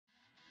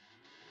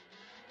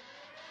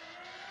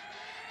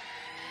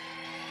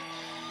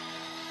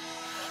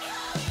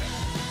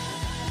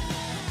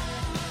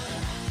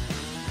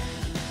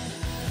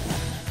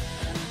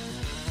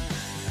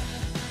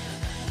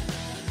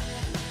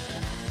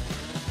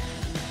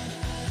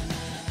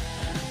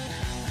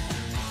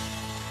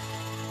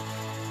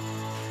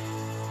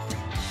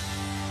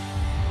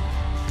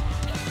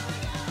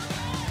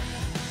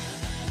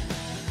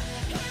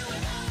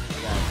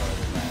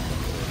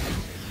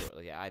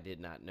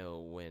not know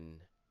when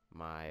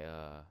my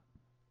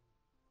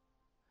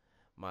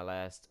my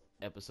last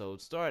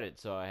episode started,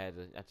 so I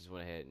just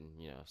went ahead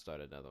and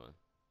start another one.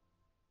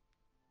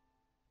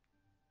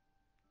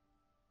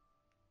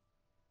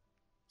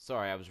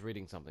 Sorry, I was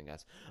reading something,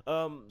 guys.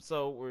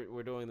 So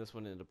we're doing this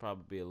one, and it'll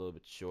probably be a little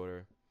bit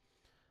shorter.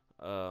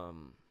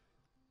 Um,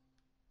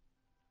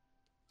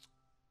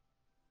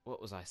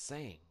 what was I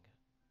saying?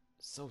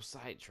 So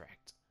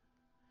sidetracked.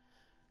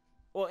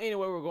 Well,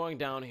 anyway, we're going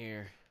down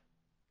here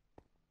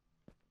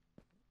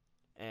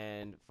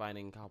and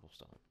finding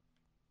cobblestone.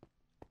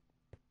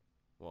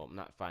 Well,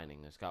 not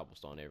finding, there's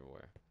cobblestone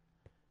everywhere.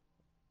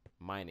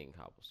 Mining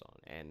cobblestone,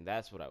 and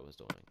that's what I was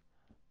doing.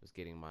 Was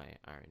getting my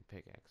iron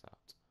pickaxe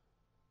out.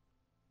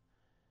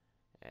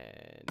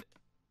 And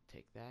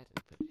take that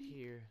and put it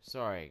here.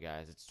 Sorry,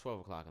 guys, it's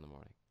 12 o'clock in the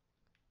morning.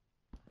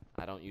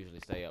 I don't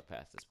usually stay up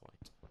past this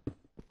point.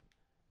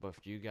 But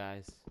for you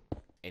guys,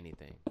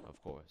 anything,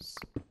 of course.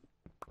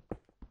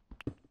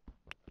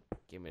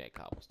 Give me that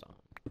cobblestone.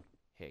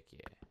 Heck yeah.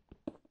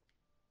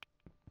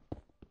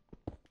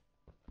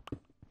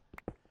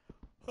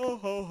 Ho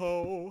ho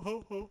ho,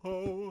 ho ho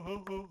ho,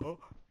 ho ho ho.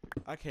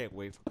 I can't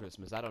wait for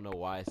Christmas. I don't know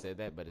why I said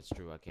that, but it's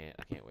true. I can't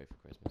wait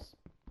for Christmas.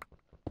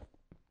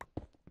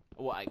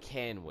 Well, I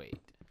can wait,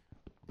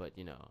 but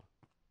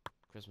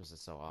Christmas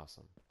is so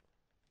awesome.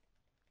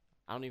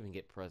 I don't even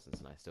get presents,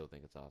 and I still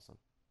think it's awesome.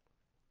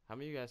 How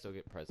many of you guys still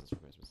get presents for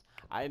Christmas?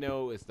 I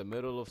know it's the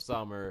middle of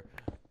summer,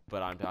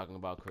 but I'm talking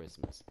about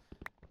Christmas.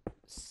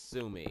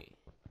 Sue me.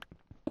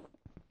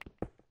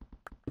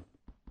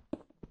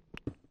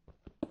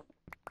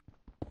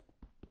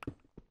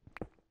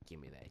 Give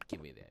me that.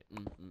 Give me that.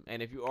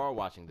 And if you are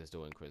watching this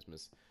during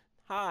Christmas,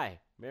 hi,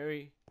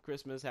 Merry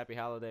Christmas, Happy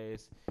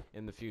Holidays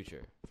in the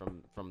future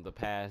from the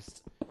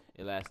past,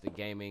 Elastic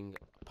Gaming,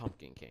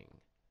 Pumpkin King.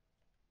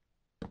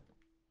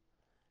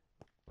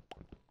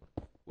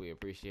 We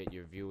appreciate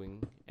your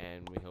viewing,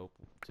 and we hope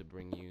to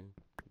bring you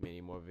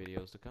many more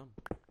videos to come.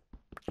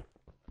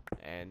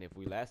 And if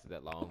we lasted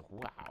that long,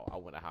 wow, I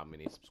wonder how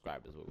many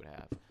subscribers we would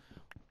have.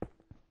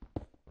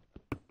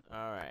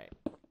 Alright.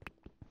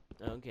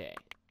 Okay.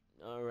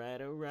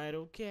 Alright,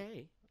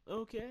 okay.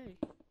 Okay.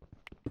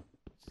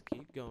 Just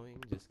keep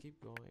going, just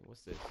keep going.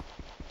 What's this?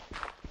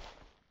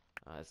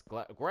 It's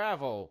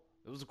gravel!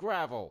 It was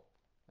gravel!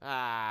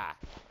 Ah!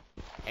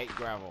 Hate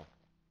gravel.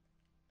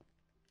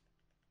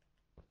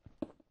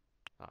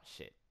 Oh,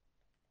 shit.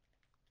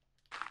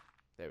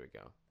 There we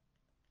go.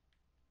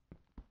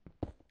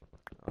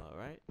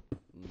 Alright.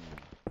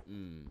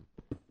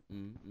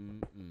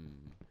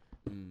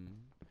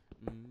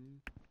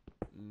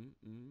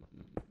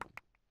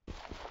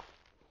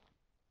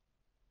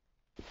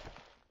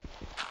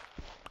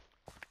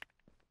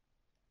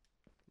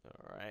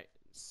 Alright,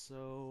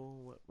 so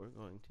what we're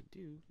going to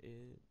do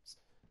is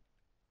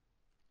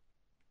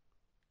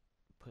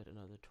put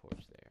another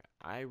torch there.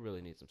 I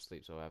really need some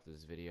sleep, so after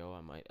this video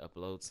I might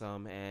upload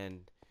some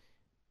and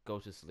go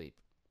to sleep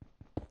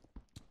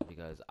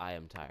because I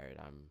am tired.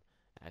 I'm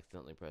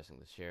accidentally pressing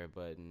the share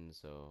button,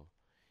 so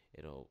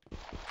it'll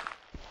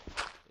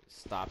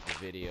stop the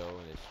video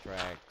and its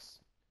tracks.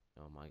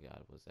 Oh my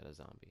god, was that a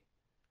zombie?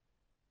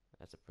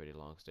 That's a pretty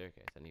long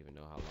staircase. I didn't even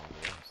know how long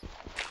it was.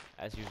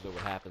 That's usually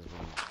what happens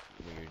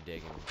when you're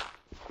digging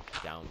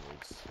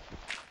downwards.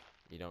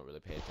 You don't really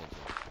pay attention.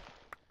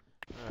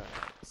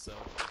 Alright, so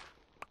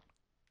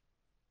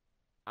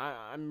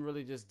I'm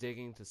really just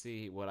digging to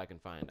see what I can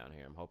find down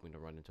here. I'm hoping to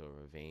run into a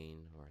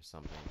ravine or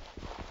something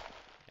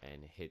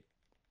and hit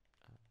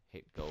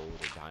gold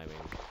or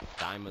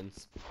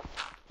diamonds.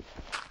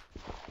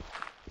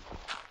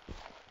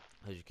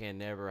 Because you can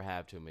never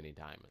have too many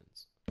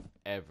diamonds.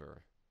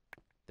 Ever.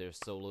 There's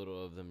so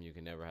little of them, you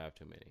can never have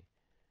too many.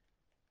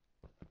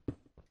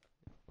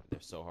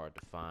 They're so hard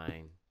to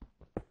find.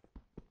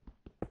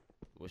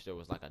 Wish there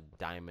was like a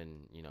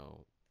diamond,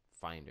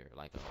 finder,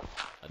 like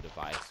a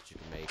device that you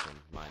can make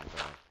in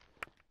Minecraft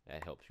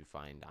that helps you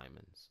find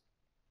diamonds.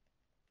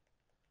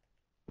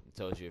 It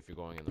tells you if you're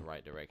going in the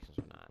right directions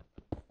or not.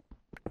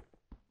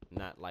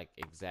 Not like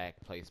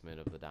exact placement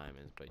of the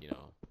diamonds, but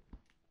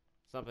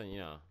something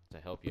to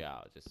help you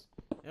out. Just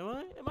am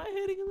I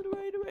heading in the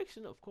right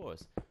direction? Of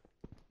course.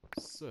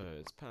 Sir,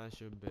 it's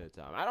past your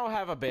bedtime. I don't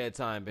have a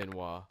bedtime,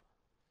 Benoit.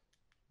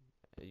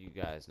 You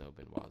guys know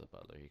Benoit the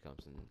butler. He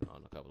comes in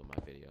on a couple of my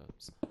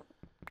videos.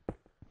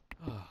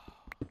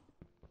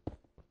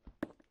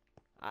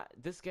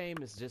 This game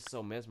is just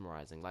so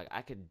mesmerizing. Like,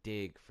 I could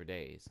dig for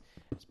days.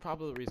 It's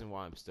probably the reason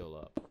why I'm still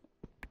up.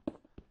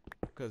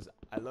 Because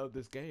I love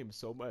this game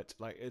so much.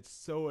 Like, it's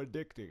so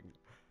addicting.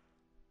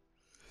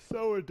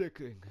 So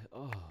addicting.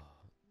 Oh,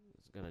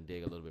 it's gonna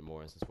dig a little bit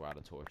more since we're out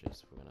of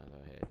torches. We're gonna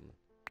go ahead and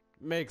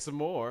make some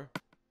more.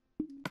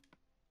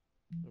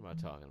 What am I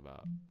talking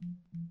about?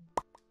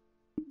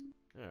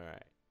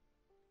 Alright.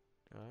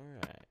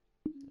 Alright.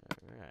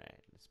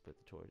 Alright. Let's put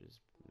the torches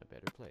in a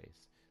better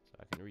place so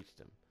I can reach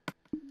them.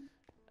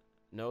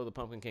 No, the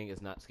Pumpkin King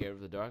is not scared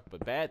of the dark,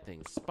 but bad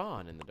things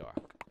spawn in the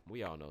dark.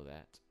 We all know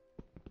that.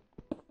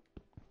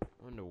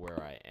 I wonder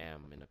where I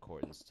am in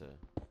accordance to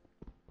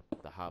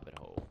the Hobbit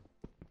hole.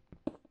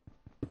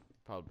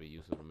 Probably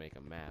useful to make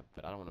a map,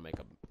 but I don't want to make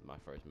my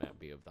first map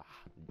be of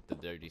the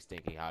dirty,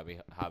 stinky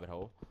Hobbit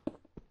hole.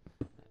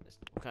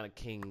 What kind of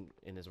king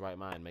in his right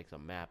mind makes a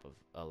map of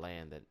a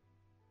land that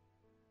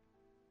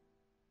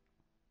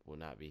will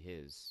not be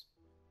his?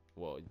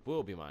 Well, it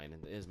will be mine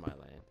and is my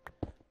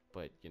land,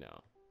 but you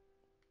know,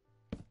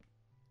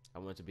 I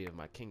want it to be of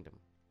my kingdom,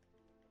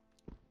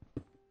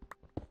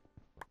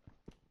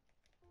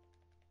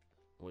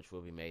 which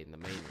will be made in the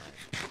mainland.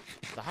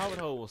 The Hobbit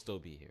hole will still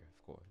be here,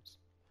 of course,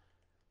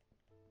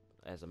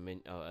 as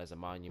a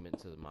monument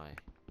to my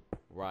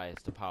rise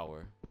to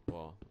power.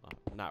 Well,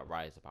 not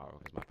rise to power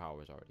because my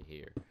power is already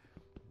here,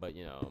 but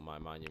you know, my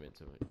monument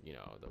to, you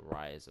know, the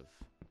rise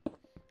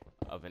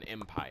of an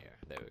empire.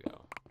 There we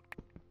go.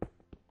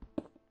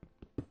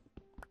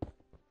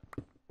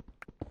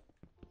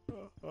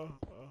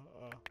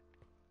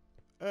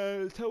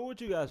 Tell me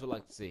what you guys would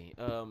like to see.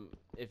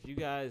 If you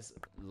guys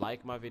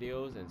like my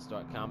videos and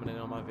start commenting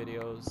on my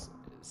videos,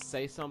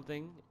 say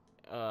something.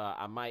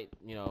 I might,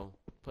 you know,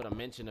 put a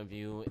mention of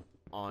you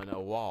on a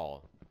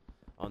wall,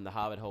 on the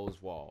Hobbit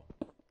Hole's wall,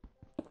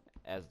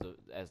 as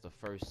the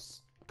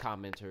first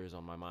commenters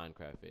on my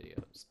Minecraft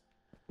videos,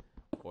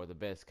 or the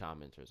best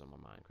commenters on my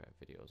Minecraft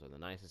videos, or the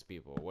nicest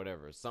people, or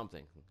whatever.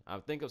 Something. I'll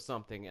think of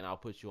something, and I'll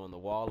put you on the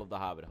wall of the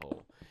Hobbit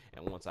Hole.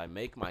 And once I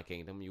make my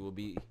kingdom,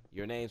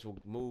 your names will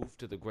move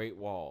to the Great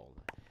Wall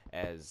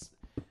as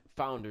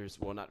founders.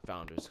 Well, not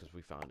founders because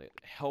we found it.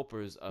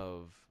 Helpers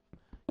of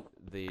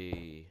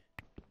the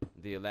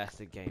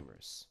Elastic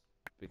Gamers,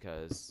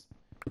 because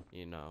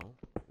you know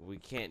we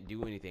can't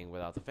do anything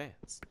without the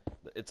fans.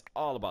 It's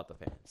all about the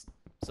fans.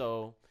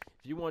 So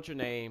if you want your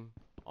name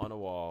on a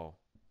wall,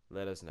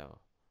 let us know.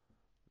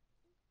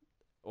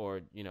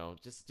 Or you know,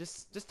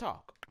 just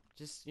talk.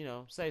 Just, you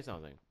know, say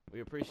something. We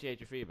appreciate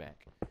your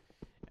feedback.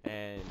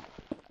 And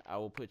I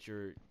will put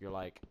your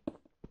like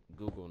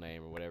Google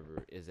name or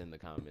whatever is in the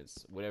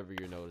comments, whatever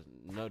you're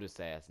notice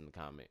as in the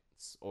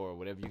comments, or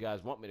whatever you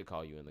guys want me to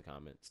call you in the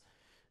comments.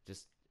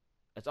 Just,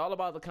 it's all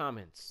about the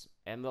comments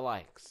and the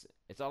likes.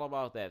 It's all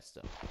about that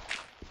stuff.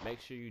 Make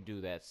sure you do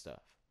that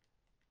stuff,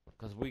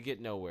 because we get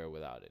nowhere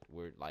without it.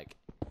 We're like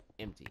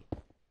empty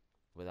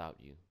without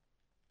you.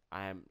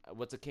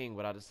 What's a king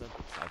without a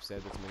sentence? I've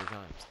said this many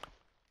times.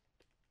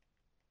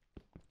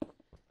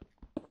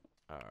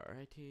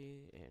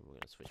 Alrighty, and we're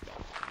gonna switch back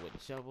to the wooden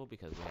shovel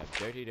because we have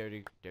dirty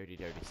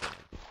sand.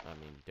 I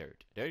mean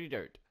dirt. Dirty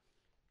dirt.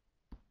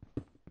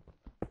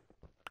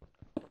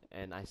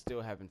 And I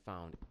still haven't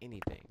found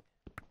anything.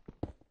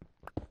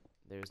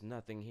 There's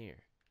nothing here.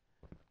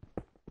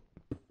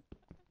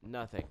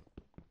 Nothing.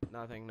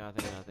 Nothing.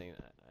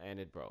 And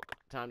it broke.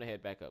 Time to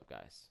head back up,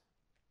 guys.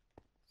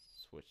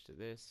 Switch to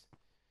this.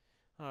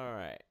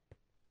 Alright.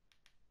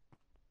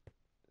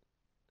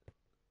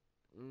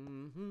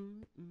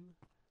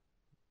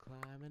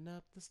 Climbing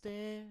up the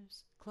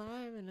stairs,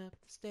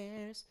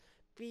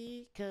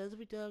 because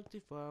we dug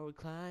too far, we're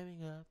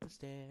climbing up the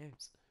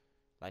stairs.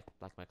 Like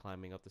my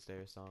climbing up the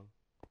stairs song.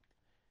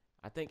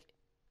 I think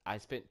I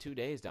spent 2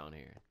 days down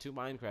here. 2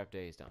 Minecraft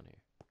days down here.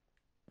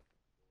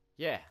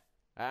 Yeah,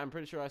 I'm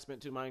pretty sure I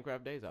spent 2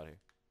 Minecraft days out here.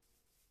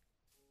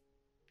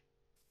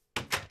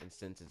 And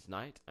since it's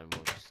night, I'm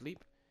going to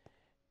sleep.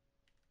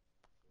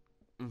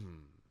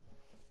 I'm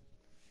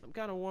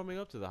kind of warming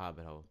up to the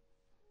Hobbit hole.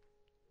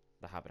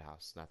 The Hobbit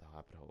house, not the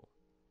Hobbit hole.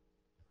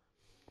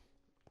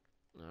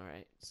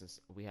 Alright, since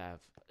we have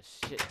a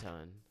shit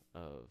ton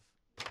of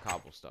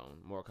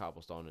cobblestone, more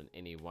cobblestone than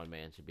any one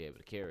man should be able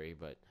to carry,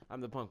 but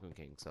I'm the Pumpkin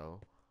King,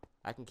 so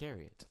I can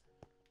carry it,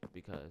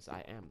 because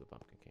I am the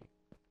Pumpkin King.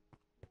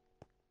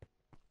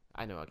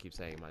 I know I keep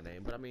saying my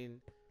name, but I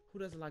mean, who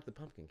doesn't like the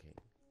Pumpkin King?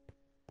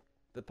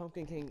 The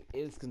Pumpkin King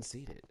is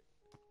conceited.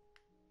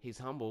 He's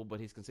humble, but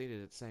he's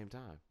conceited at the same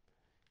time.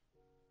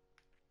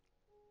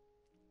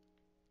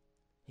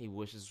 He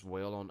wishes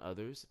well on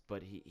others,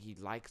 but he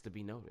likes to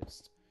be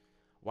noticed.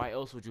 Why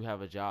else would you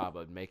have a job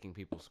of making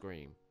people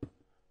scream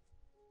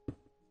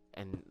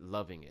and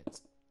loving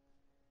it?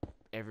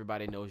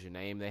 Everybody knows your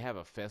name. They have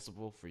a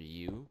festival for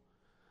you.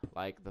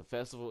 Like, the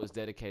festival is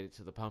dedicated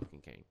to the Pumpkin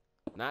King.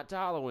 Not to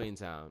Halloween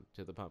Town,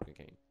 to the Pumpkin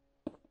King.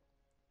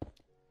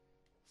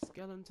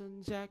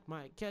 Skeleton Jack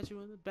might catch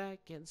you in the back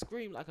and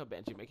scream like a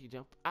banshee, make you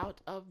jump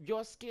out of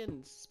your skin.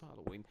 It's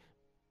Halloween.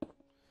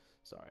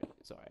 Sorry,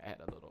 I had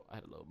a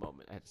little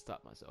moment. I had to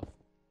stop myself.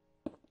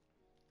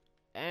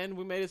 And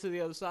we made it to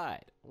the other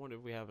side. I wonder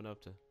if we have enough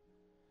to...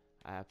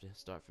 I have to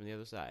start from the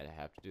other side. I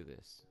have to do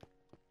this.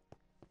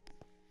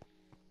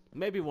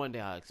 Maybe one day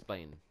I'll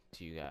explain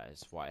to you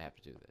guys why I have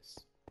to do this.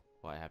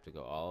 Why I have to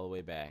go all the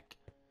way back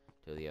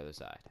to the other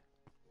side.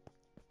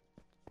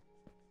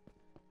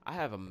 I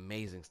have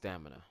amazing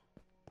stamina.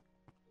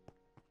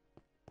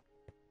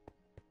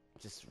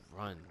 Just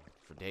run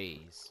for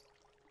days.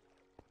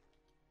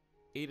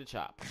 Eat a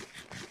chop.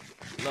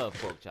 Love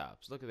pork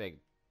chops. Look at that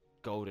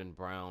golden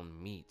brown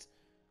meat.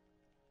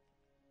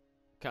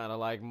 Kind of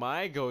like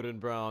my golden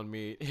brown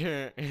meat.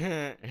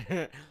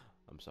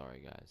 I'm sorry,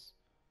 guys.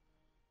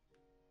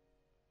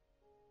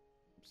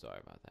 I'm sorry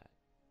about that.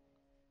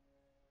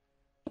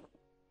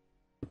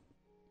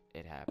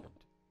 It happened.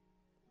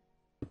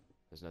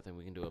 There's nothing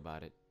we can do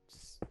about it.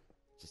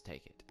 Just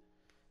take it.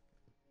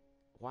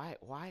 Why?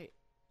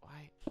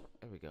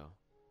 There we go.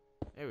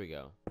 There we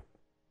go.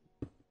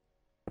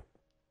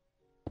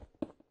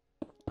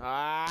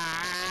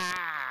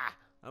 Ah!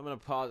 I'm gonna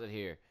pause it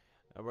here.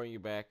 I'll bring you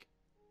back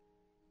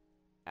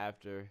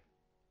after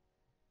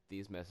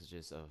these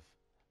messages of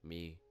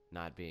me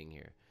not being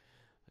here.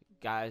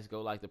 Guys,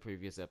 go like the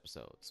previous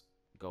episodes.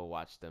 Go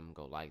watch them,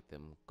 go like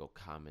them, go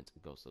comment,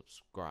 go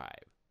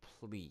subscribe.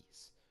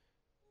 Please.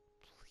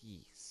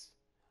 Please.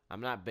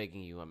 I'm not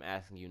begging you, I'm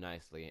asking you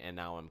nicely, and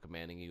now I'm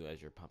commanding you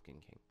as your Pumpkin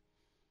King.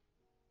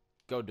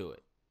 Go do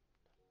it.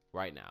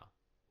 Right now.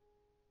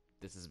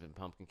 This has been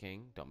Pumpkin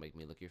King. Don't make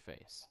me lick your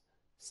face.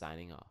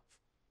 Signing off.